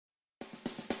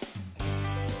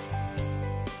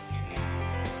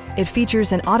It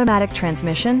features an automatic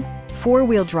transmission,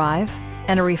 four-wheel drive,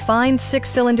 and a refined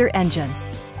 6-cylinder engine.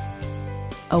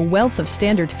 A wealth of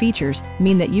standard features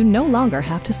mean that you no longer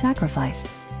have to sacrifice,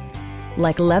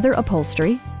 like leather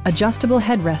upholstery, adjustable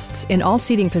headrests in all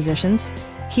seating positions,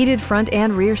 heated front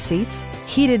and rear seats,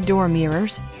 heated door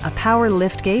mirrors, a power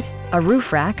liftgate, a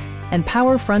roof rack, and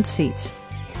power front seats.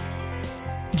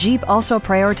 Jeep also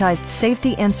prioritized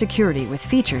safety and security with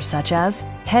features such as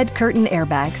head curtain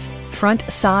airbags, front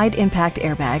side impact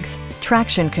airbags,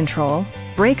 traction control,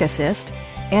 brake assist,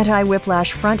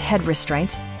 anti-whiplash front head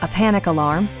restraints, a panic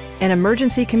alarm, an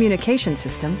emergency communication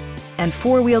system, and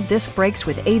four-wheel disc brakes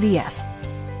with ABS.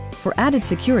 For added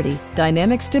security,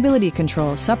 dynamic stability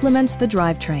control supplements the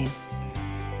drivetrain.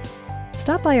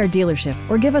 Stop by our dealership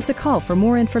or give us a call for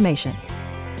more information.